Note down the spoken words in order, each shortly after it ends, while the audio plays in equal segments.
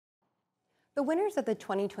The winners of the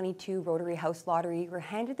 2022 Rotary House Lottery were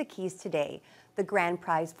handed the keys today. The grand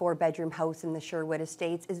prize four-bedroom house in the Sherwood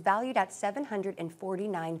Estates is valued at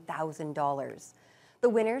 $749,000. The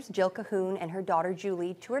winners, Jill Cahoon and her daughter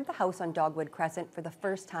Julie, toured the house on Dogwood Crescent for the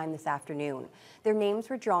first time this afternoon. Their names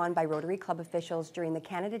were drawn by Rotary Club officials during the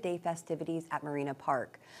Canada Day festivities at Marina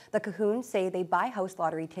Park. The Cahoons say they buy house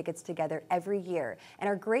lottery tickets together every year and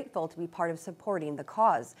are grateful to be part of supporting the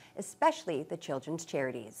cause, especially the children's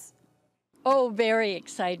charities. Oh, very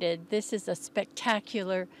excited. This is a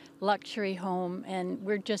spectacular luxury home, and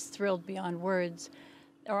we're just thrilled beyond words.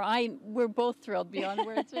 We're both thrilled beyond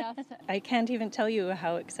words, yes. I can't even tell you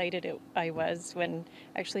how excited I was when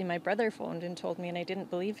actually my brother phoned and told me, and I didn't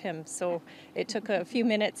believe him. So it took a few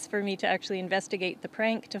minutes for me to actually investigate the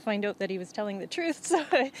prank to find out that he was telling the truth. So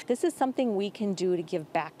this is something we can do to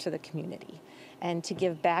give back to the community and to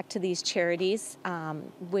give back to these charities,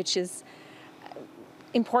 which is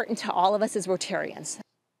important to all of us as Rotarians.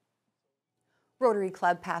 Rotary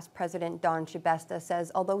Club past president Don Shibesta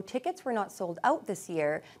says although tickets were not sold out this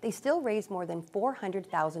year, they still raised more than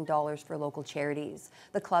 $400,000 for local charities.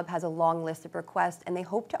 The club has a long list of requests and they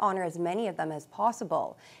hope to honor as many of them as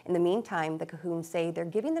possible. In the meantime, the Cahoons say they're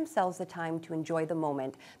giving themselves the time to enjoy the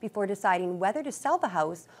moment before deciding whether to sell the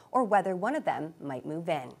house or whether one of them might move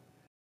in.